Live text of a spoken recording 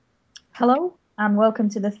Hello, and welcome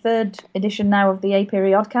to the third edition now of the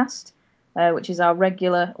Aperiodcast, which is our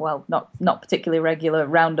regular, well, not particularly regular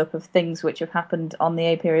roundup of things which have happened on the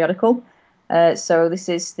Aperiodical. So this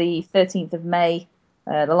is the 13th of May.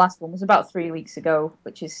 The last one was about 3 weeks ago,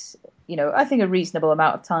 which is, I think a reasonable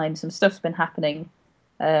amount of time. Some stuff's been happening.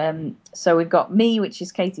 So we've got me, which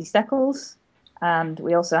is Katie Steckles, and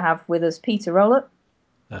we also have with us Peter Rowlett.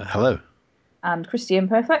 Hello. And Christian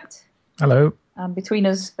Perfect. Hello. And between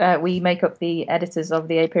us, we make up the editors of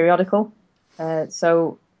the Aperiodical.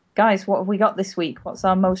 So, guys, what have we got this week? What's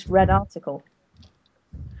our most read article?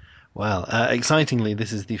 Well, excitingly,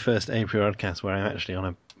 this is the first Aperiodcast where I'm actually on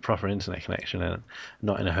a proper internet connection and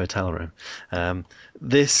not in a hotel room.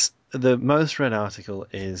 The most read article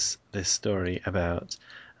is this story about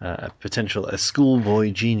a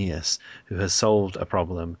schoolboy genius who has solved a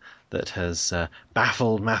problem that has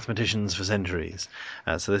baffled mathematicians for centuries.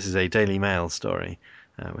 So this is a Daily Mail story,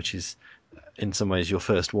 which is in some ways your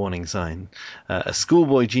first warning sign. A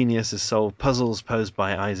schoolboy genius has solved puzzles posed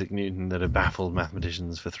by Isaac Newton that have baffled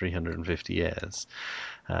mathematicians for 350 years.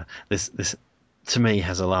 This to me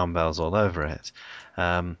has alarm bells all over it.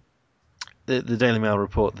 The Daily Mail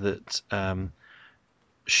report that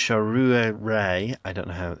Sharue Ray, I don't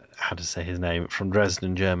know how to say his name, from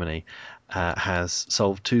Dresden, Germany, has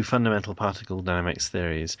solved two fundamental particle dynamics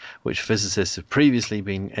theories, which physicists have previously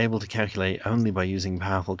been able to calculate only by using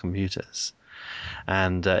powerful computers.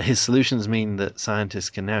 And his solutions mean that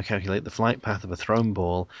scientists can now calculate the flight path of a thrown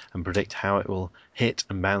ball and predict how it will hit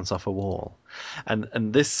and bounce off a wall.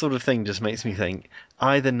 And this sort of thing just makes me think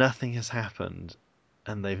either nothing has happened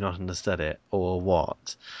and they've not understood it, or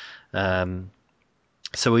what.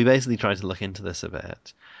 So we basically tried to look into this a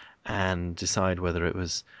bit and decide whether it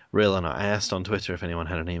was real or not. I asked on Twitter if anyone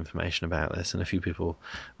had any information about this, and a few people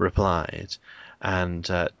replied. And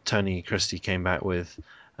Tony Christie came back with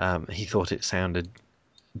he thought it sounded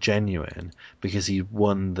genuine because he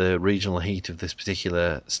won the regional heat of this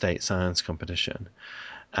particular state science competition.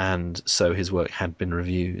 And so his work had been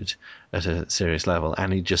reviewed at a serious level,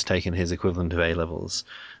 and he'd just taken his equivalent of A-levels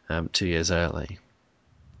 2 years early.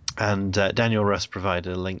 And Daniel Russ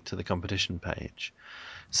provided a link to the competition page.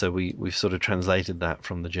 So we've sort of translated that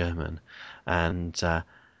from the German. And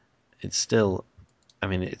it's still, I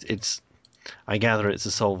mean, it's I gather it's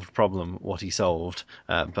a solved problem, what he solved,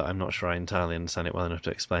 but I'm not sure I entirely understand it well enough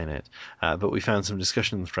to explain it. But we found some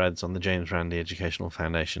discussion threads on the James Randi Educational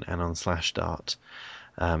Foundation and on Slashdot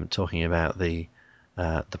talking about the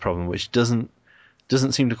problem, which doesn't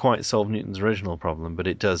seem to quite solve Newton's original problem, but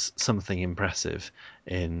it does something impressive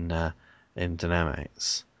in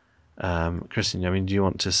dynamics. Christian, I mean, do you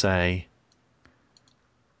want to say?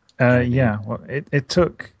 Yeah, well, it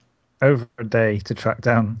took over a day to track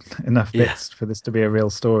down enough bits for this to be a real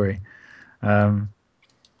story.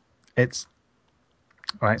 It's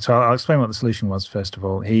right. So I'll explain what the solution was first of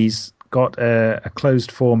all. He's got a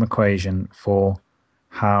closed form equation for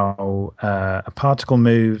how a particle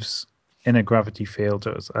moves in a gravity field.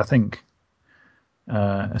 I think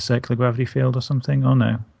a circular gravity field or something. Oh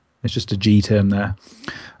no, it's just a G term there.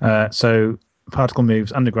 So particle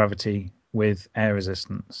moves under gravity with air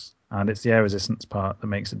resistance, and it's the air resistance part that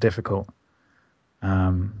makes it difficult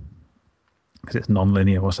because it's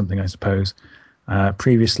non-linear or something, I suppose.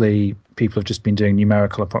 Previously, people have just been doing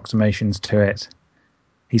numerical approximations to it.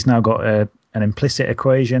 He's now got an implicit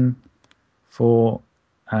equation for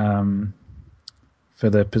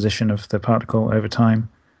the position of the particle over time,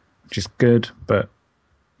 which is good, but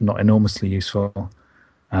not enormously useful,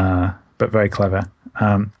 but very clever.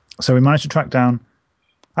 So we managed to track down.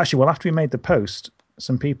 Actually, well, after we made the post,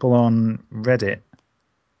 some people on Reddit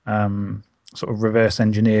sort of reverse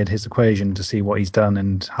engineered his equation to see what he's done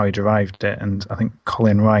and how he derived it. And I think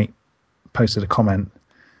Colin Wright posted a comment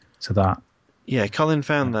to that. Yeah, Colin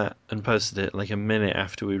found that and posted it like a minute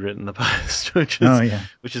after we'd written the post, which is very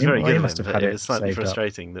good of him. But it was slightly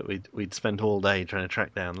frustrating that we'd spent all day trying to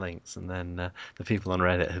track down links, and then the people on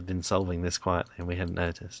Reddit had been solving this quietly, and we hadn't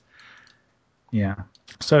noticed. Yeah,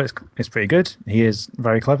 so it's pretty good. He is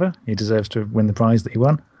very clever. He deserves to win the prize that he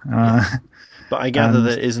won. But I gather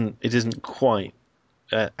that it isn't quite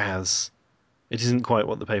it isn't quite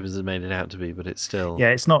what the papers had made it out to be, but it's still...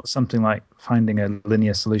 Yeah, it's not something like finding a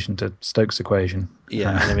linear solution to Stokes' equation.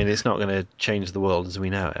 Yeah, and I mean, it's not going to change the world as we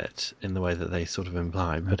know it in the way that they sort of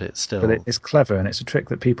imply, but it's still... But it's clever, and it's a trick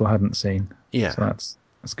that people hadn't seen. Yeah. So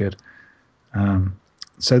that's good.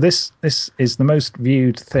 So this is the most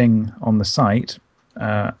viewed thing on the site.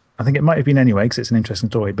 I think it might have been anyway, because it's an interesting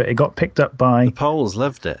story, but it got picked up by... The Poles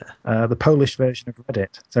loved it. The Polish version of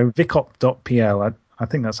Reddit. So vikop.pl, I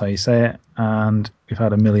think that's how you say it, and we've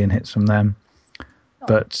had 1 million hits from them.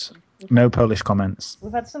 But No Polish comments.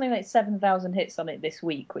 We've had something like 7,000 hits on it this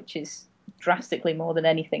week, which is drastically more than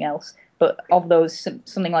anything else. But of those,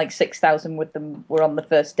 something like 6,000 with them were on the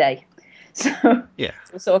first day. So Yeah.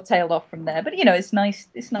 we sort of tailed off from there. But, it's nice.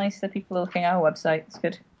 It's nice that people are looking at our website. It's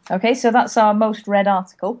good. Okay, so that's our most read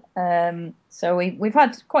article. So we've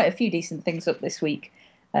had quite a few decent things up this week.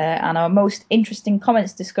 And our most interesting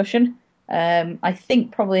comments discussion, I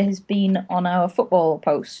think, probably has been on our football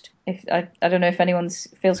post. If I don't know if anyone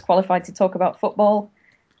feels qualified to talk about football.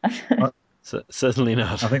 Certainly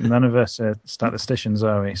not. I think none of us are statisticians,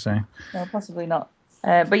 are we? So No, possibly not.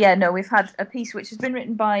 But yeah, no, we've had a piece which has been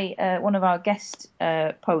written by one of our guest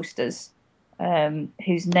posters,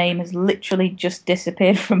 whose name has literally just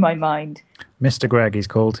disappeared from my mind. Mr. Greg, he's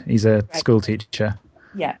called. He's a Greg. school teacher.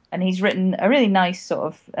 Yeah, and he's written a really nice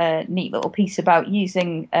sort of neat little piece about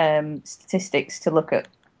using statistics to look at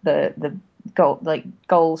the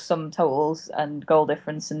goal sum totals and goal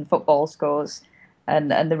difference and football scores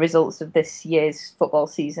and the results of this year's football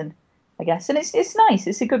season, I guess. And it's nice.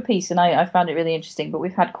 It's a good piece, and I found it really interesting. But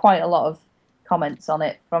we've had quite a lot of comments on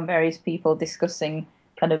it from various people discussing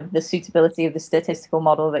kind of the suitability of the statistical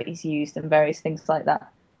model that he's used and various things like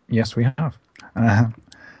that. Yes, we have.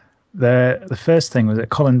 The first thing was that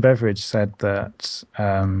Colin Beveridge said that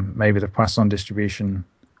maybe the Poisson distribution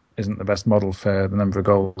isn't the best model for the number of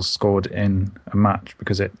goals scored in a match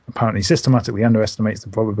because it apparently systematically underestimates the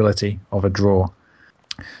probability of a draw.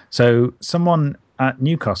 So someone at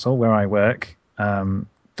Newcastle, where I work,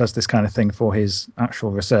 does this kind of thing for his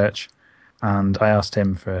actual research, and I asked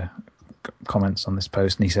him for comments on this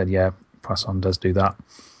post, and he said, yeah, Poisson does do that.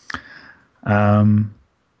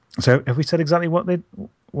 So have we said exactly what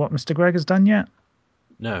Mr. Gregg has done yet?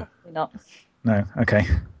 No. Probably not. No. Okay.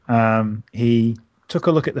 He took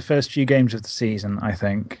a look at the first few games of the season, I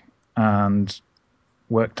think, and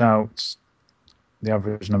worked out the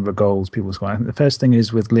average number of goals people score. I think the first thing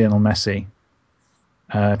is with Lionel Messi.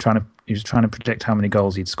 He was trying to predict how many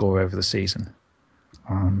goals he'd score over the season,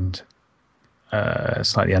 and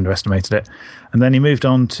slightly underestimated it. And then he moved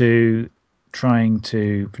on to trying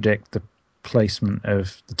to predict the placement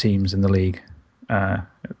of the teams in the league at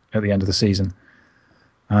the end of the season,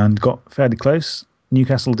 and got fairly close.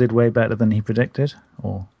 Newcastle did way better than he predicted,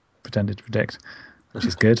 or pretended to predict, which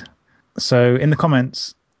is good. So in the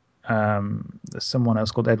comments, there's someone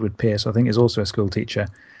else called Edward Pearce, I think is also a school teacher.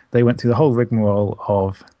 They went through the whole rigmarole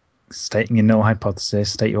of stating your null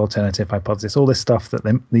hypothesis, state your alternative hypothesis, all this stuff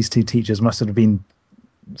that these two teachers must have been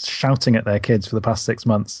shouting at their kids for the past 6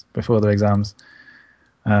 months before their exams.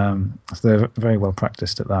 So they're very well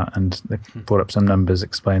practiced at that, and they brought up some numbers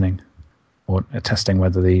explaining or testing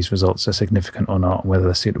whether these results are significant or not, whether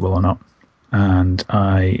they're suitable or not. And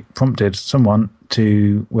I prompted someone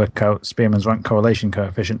to work out Spearman's rank correlation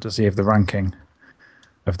coefficient to see if the ranking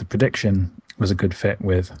of the prediction was a good fit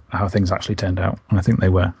with how things actually turned out. And I think they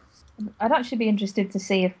were. I'd actually be interested to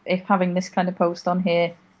see if having this kind of post on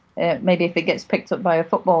here, maybe if it gets picked up by a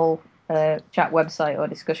football chat website or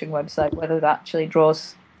discussion website, whether that actually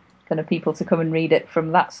draws kind of people to come and read it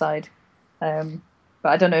from that side. But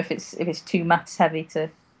I don't know if it's too maths heavy to,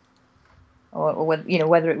 or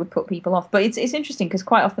whether it would put people off. But it's interesting because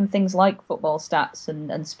quite often things like football stats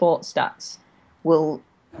and sports stats will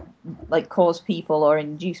like cause people or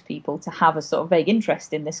induce people to have a sort of vague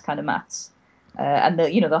interest in this kind of maths. And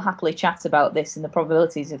they'll happily chat about this and the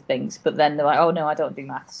probabilities of things, but then they're like, "Oh no, I don't do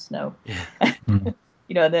maths." No,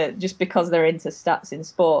 just because they're into stats in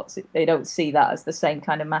sports, they don't see that as the same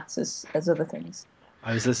kind of maths as other things.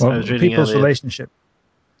 I was reading people's earlier. Relationship.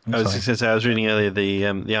 I was reading earlier the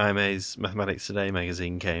IMA's Mathematics Today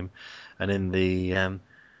magazine came, and in the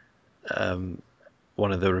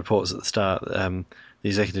one of the reports at the start, the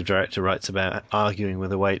executive director writes about arguing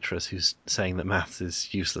with a waitress who's saying that maths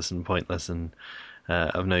is useless and pointless and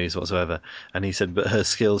of no use whatsoever. And he said, but her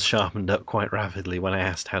skills sharpened up quite rapidly when I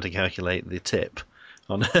asked how to calculate the tip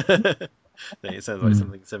on it sounds like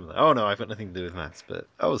something similar. Oh no, I've got nothing to do with maths, but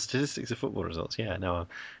statistics of football results. Yeah, no, I'm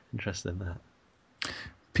interested in that.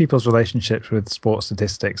 People's relationships with sports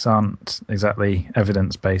statistics aren't exactly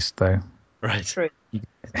evidence-based, though. Right. True.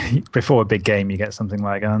 Before a big game, you get something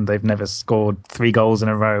like, and they've never scored 3 goals in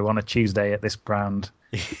a row on a Tuesday at this ground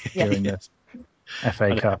during the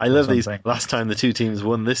FA Cup. I love these. Last time the two teams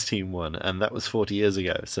won, this team won, and that was 40 years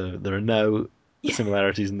ago. So there are no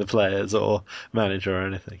similarities in the players or manager or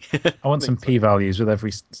anything. I want some p-values with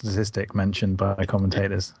every statistic mentioned by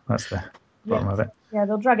commentators. That's the bottom of it. Yeah,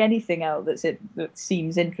 they'll drag anything out that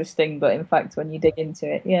seems interesting, but in fact, when you dig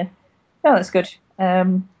into it, no, that's good.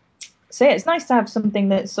 So yeah, it's nice to have something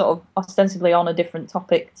that's sort of ostensibly on a different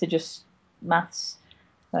topic to just maths.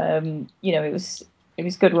 It It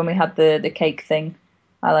was good when we had the cake thing.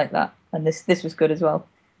 I like that, and this was good as well.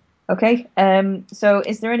 Okay, so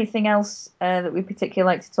is there anything else that we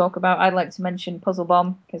particularly like to talk about? I'd like to mention Puzzle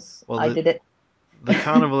Bomb because Well, I did it. The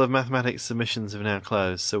Carnival of Mathematics submissions have now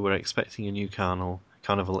closed, so we're expecting a new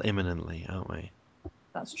carnival imminently, aren't we?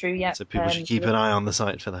 That's true, yeah. So people should keep an eye on the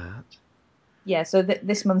site for that. Yeah, so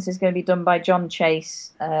this month is going to be done by John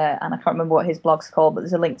Chase, and I can't remember what his blog's called, but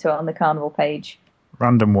there's a link to it on the Carnival page.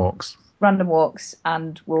 Random Walks. Random Walks,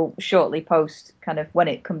 and we'll shortly post, kind of when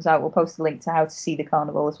it comes out, we'll post a link to how to see the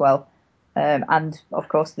carnival as well. And, of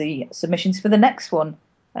course, the submissions for the next one,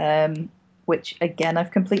 which, again,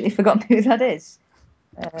 I've completely forgotten who that is.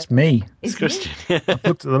 It's me. It's Christian. I've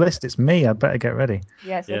looked at the list. It's me. I'd better get ready.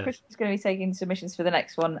 Yeah, so Yes. Christian's going to be taking submissions for the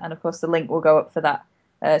next one, and, of course, the link will go up for that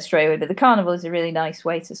straight away. But the carnival is a really nice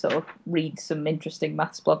way to sort of read some interesting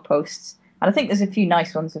maths blog posts. And I think there's a few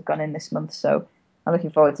nice ones have gone in this month, so I'm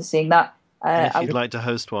looking forward to seeing that. And if you'd like to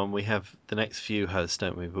host one, we have the next few hosts,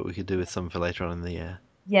 don't we? But we could do with some for later on in the year.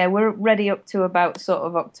 Yeah, we're ready up to about sort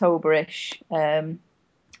of October-ish, and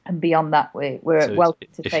beyond that, we're So welcome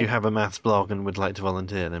to if take. you have a maths blog and would like to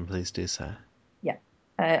volunteer, then please do so. Yeah,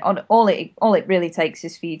 on all it really takes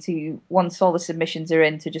is for you to, once all the submissions are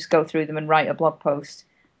in, to just go through them and write a blog post.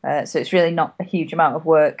 So it's really not a huge amount of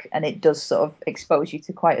work, and it does sort of expose you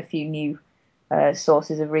to quite a few new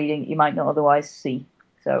sources of reading you might not otherwise see.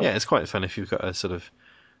 So yeah, it's quite fun if you've got a sort of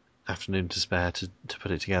afternoon to spare to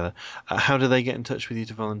put it together. How do they get in touch with you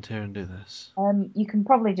to volunteer and do this? you can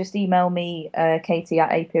probably just email me,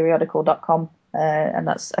 katie@aperiodical.com, and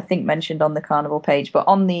that's, I think, mentioned on the Carnival page. But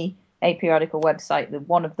on the Aperiodical website,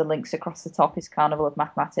 one of the links across the top is Carnival of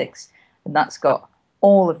Mathematics, and that's got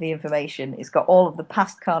all of the information. It's got all of the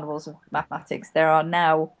past Carnivals of Mathematics. There are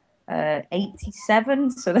now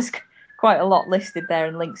 87, so there's quite a lot listed there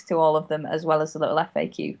and links to all of them, as well as the little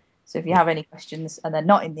FAQ. So if you have any questions and they're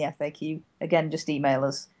not in the FAQ, again, just email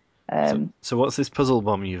us. So what's this puzzle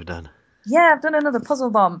bomb you've done? Yeah, I've done another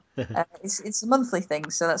Puzzle Bomb. It's a monthly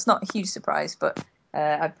thing, so that's not a huge surprise. But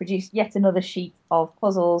I've produced yet another sheet of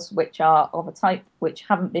puzzles, which are of a type which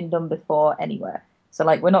haven't been done before anywhere. So,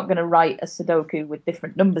 like, we're not going to write a Sudoku with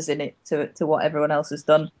different numbers in it to what everyone else has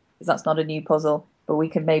done, because that's not a new puzzle. But we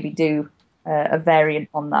can maybe do a variant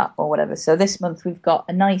on that or whatever. So this month we've got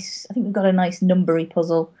I think we've got a nice numbery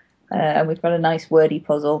puzzle, and we've got a nice wordy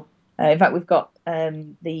puzzle. In fact, we've got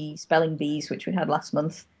the spelling bees, which we had last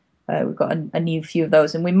month. We've got a new few of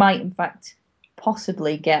those, and we might, in fact,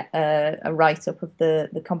 possibly get a write-up of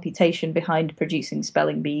the computation behind producing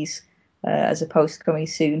spelling bees as a post coming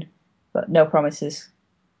soon, but no promises.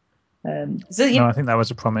 No, I think that was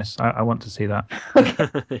a promise. I want to see that.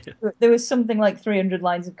 There was something like 300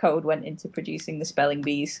 lines of code went into producing the spelling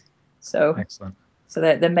bees, so Excellent. So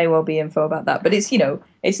there may well be info about that, but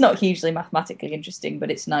it's not hugely mathematically interesting, but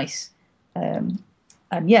it's nice. And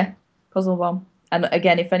yeah, Puzzle Bomb. And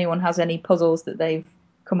again, if anyone has any puzzles that they've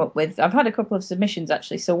come up with, I've had a couple of submissions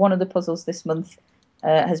actually. So one of the puzzles this month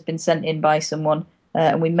has been sent in by someone,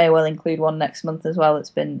 and we may well include one next month as well. It's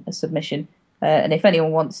been a submission, and if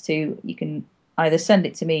anyone wants to, you can either send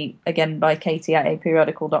it to me again by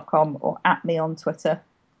katie@aperiodical.com or at me on Twitter.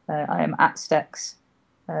 I am at Stex.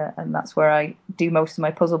 And that's where I do most of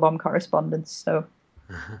my Puzzle Bomb correspondence. So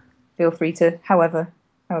feel free to, however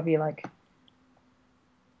you like.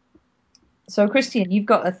 So, Christian, you've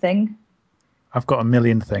got a thing. I've got a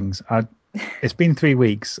million things. It's been 3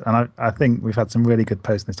 weeks, and I think we've had some really good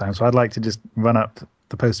posts this time. So I'd like to just run up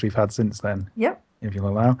the posts we've had since then, Yep. if you'll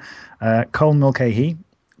allow. Colin Mulcahy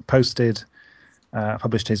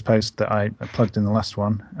published his post that I plugged in the last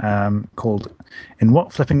one, called "In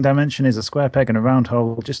What Flipping Dimension is a Square Peg in a Round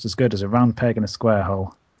Hole just as good as a round peg in a square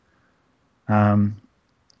hole?"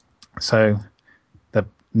 So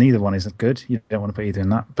neither one is good. You don't want to put either in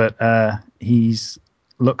that. But he's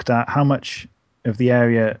looked at how much of the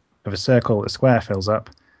area of a circle a square fills up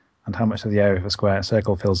and how much of the area of a square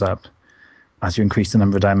circle fills up as you increase the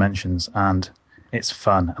number of dimensions. And it's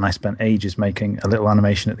fun. And I spent ages making a little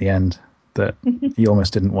animation at the end that he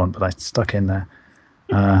almost didn't want, but I stuck in there.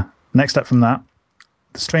 Next up from that,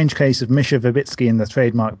 The Strange Case of Misha Verbitsky and the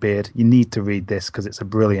Trademark Beard. You need to read this because it's a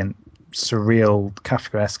brilliant, surreal,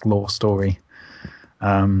 Kafkaesque law story.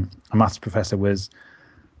 A maths professor was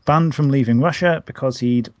banned from leaving Russia because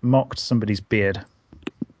he'd mocked somebody's beard.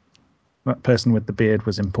 That person with the beard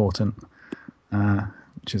was important,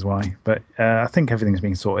 which is why. But I think everything's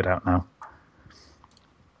being sorted out now.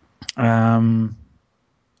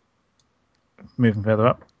 Moving further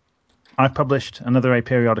up, I published another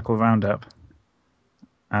Aperiodical roundup.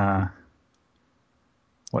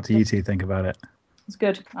 What do you two think about it? It's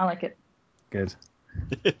good. I like it. Good.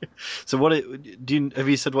 So have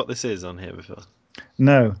you said what this is on here before?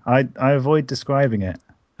 No, I avoid describing it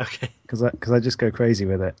Okay. because I just go crazy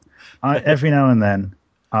with it. Every now and then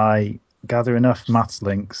I gather enough maths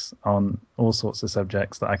links on all sorts of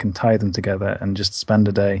subjects that I can tie them together and just spend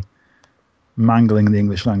a day mangling the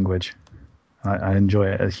English language. I enjoy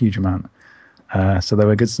it a huge amount. So there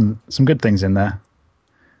were some good things in there.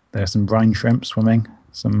 There are some brine shrimp swimming,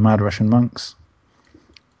 some mad Russian monks.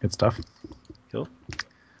 Good stuff. Cool.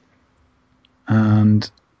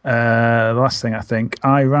 And the last thing, I think,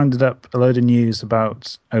 I rounded up a load of news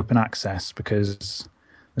about open access because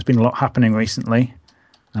there's been a lot happening recently.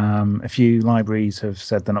 A few libraries have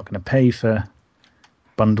said they're not going to pay for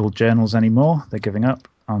bundled journals anymore. They're giving up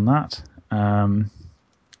on that.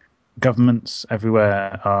 Governments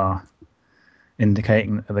everywhere are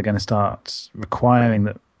indicating that they're going to start requiring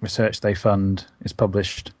that research they fund is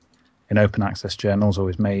published in open access journals or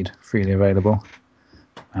is made freely available,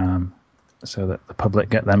 so that the public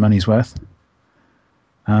get their money's worth.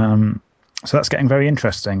 So that's getting very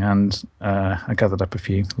interesting, and I gathered up a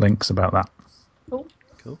few links about that. Cool.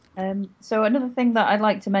 So another thing that I'd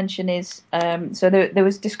like to mention is, so there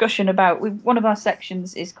was discussion about, one of our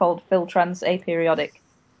sections is called Philtrans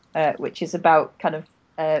Aperiodic, which is about kind of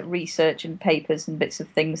research and papers and bits of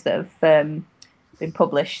things that have been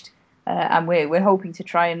published, and we're hoping to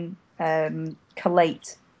try and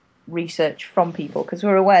collate research from people, because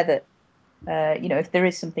we're aware that if there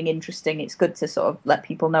is something interesting, it's good to sort of let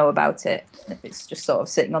people know about it. If it's just sort of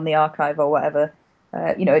sitting on the archive or whatever,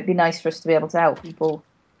 it'd be nice for us to be able to help people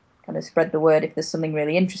kind of spread the word if there's something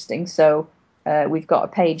really interesting. So we've got a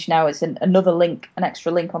page now. It's another link, an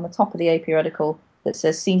extra link on the top of the aperiodical that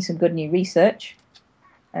says "Seen some good new research."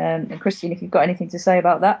 And Christine, if you've got anything to say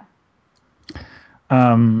about that.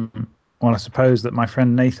 Well, I suppose that my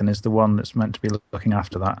friend Nathan is the one that's meant to be looking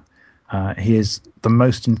after that. He is the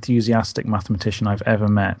most enthusiastic mathematician I've ever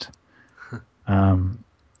met.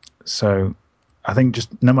 So I think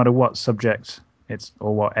just no matter what subject it's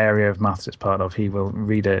or what area of maths it's part of, he will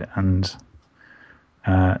read it and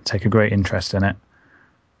take a great interest in it.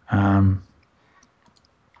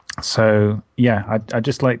 So yeah, I'd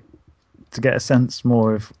just like to get a sense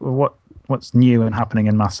more of what's new and happening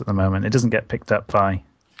in maths at the moment. It doesn't get picked up by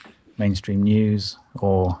mainstream news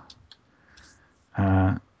or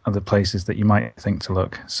other places that you might think to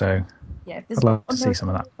look. So yeah, if there's I'd love to see some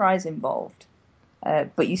of that. Prize involved,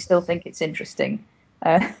 but you still think it's interesting,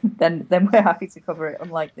 then we're happy to cover it,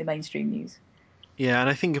 unlike the mainstream news. Yeah, and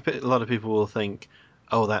I think a lot of people will think,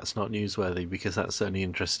 oh, that's not newsworthy because that's only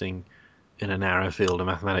interesting in a narrow field of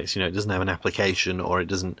mathematics. It doesn't have an application, or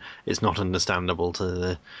it's not understandable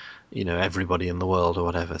to everybody in the world or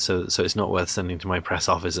whatever. So it's not worth sending to my press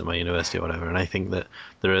office at my university or whatever. And I think that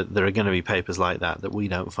there are going to be papers like that we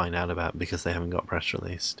don't find out about because they haven't got press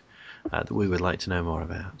released, that we would like to know more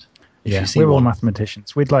about. We're all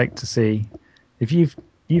mathematicians. We'd like to see if you've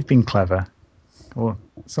been clever, or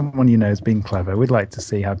someone you know has been clever. We'd like to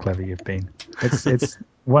see how clever you've been. It's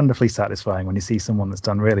wonderfully satisfying when you see someone that's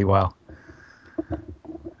done really well.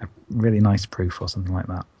 A really nice proof or something like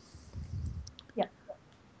that. Yeah.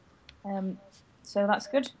 So that's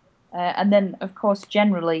good. And then, of course,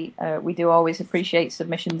 generally, we do always appreciate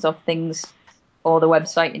submissions of things for the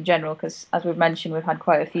website in general, because as we've mentioned, we've had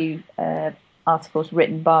quite a few articles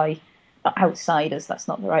written by outsiders. That's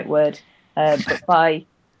not the right word, but by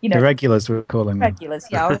irregulars, we're calling them. Regulars.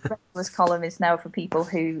 Yeah, our regulars column is now for people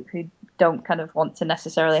who don't kind of want to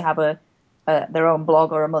necessarily have their own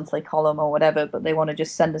blog or a monthly column or whatever, but they want to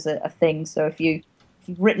just send us a thing. So if you've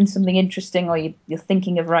written something interesting, or you're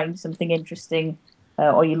thinking of writing something interesting,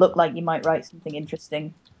 or you look like you might write something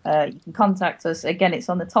interesting, you can contact us. Again, it's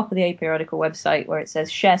on the top of the Aperiodical website where it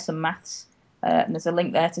says "Share some maths," and there's a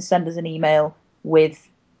link there to send us an email with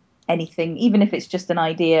anything, even if it's just an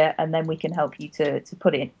idea, and then we can help you to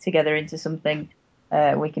put it together into something.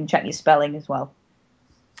 We can check your spelling as well.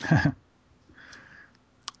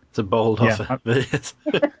 It's a bold offer.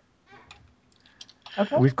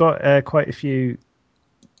 Okay. We've got quite a few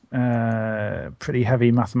pretty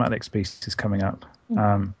heavy mathematics pieces coming up,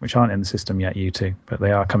 which aren't in the system yet, you two, but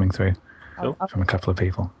they are coming through from a couple of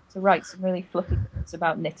people. To write some really fluffy things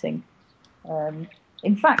about knitting.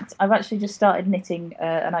 In fact, I've actually just started knitting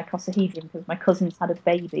an icosahedron because my cousin's had a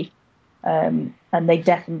baby, and they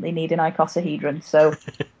definitely need an icosahedron. So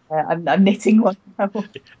I'm knitting one now.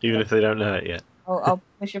 Even if they don't know it yet. I'll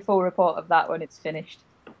publish a full report of that when it's finished.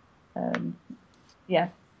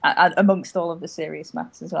 Amongst all of the serious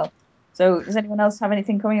maths as well. So does anyone else have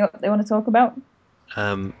anything coming up they want to talk about?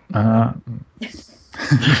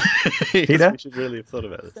 Peter? We should really have thought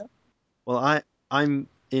about this. Well, I'm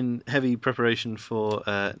in heavy preparation for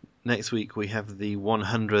next week, we have the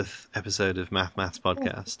 100th episode of Maths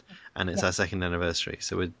Podcast, and it's our second anniversary.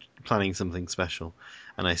 So we're planning something special,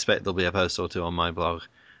 and I expect there'll be a post or two on my blog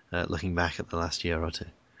looking back at the last year or two.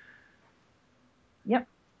 Yep.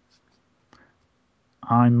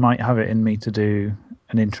 I might have it in me to do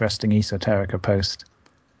an interesting esoterica post.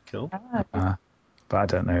 Cool. But I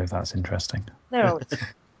don't know if that's interesting. They're always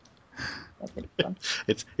fun.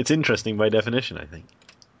 It's interesting by definition, I think.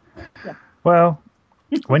 Yeah. Well,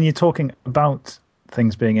 when you're talking about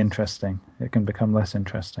things being interesting, it can become less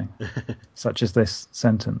interesting, such as this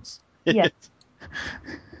sentence. Yeah.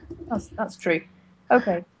 That's true.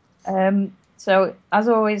 Okay. So as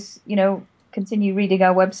always, continue reading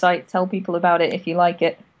our website. Tell people about it if you like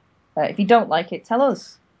it. If you don't like it, tell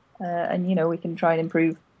us, and we can try and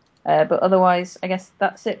improve. But otherwise, I guess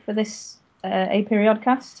that's it for this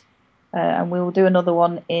Aperiodcast, and we'll do another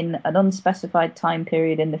one in an unspecified time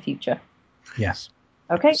period in the future. Yes.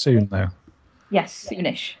 Okay. Soon, though. Yes,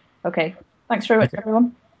 soonish. Okay. Thanks very much,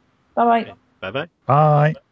 everyone. Bye-bye. Bye-bye. Bye.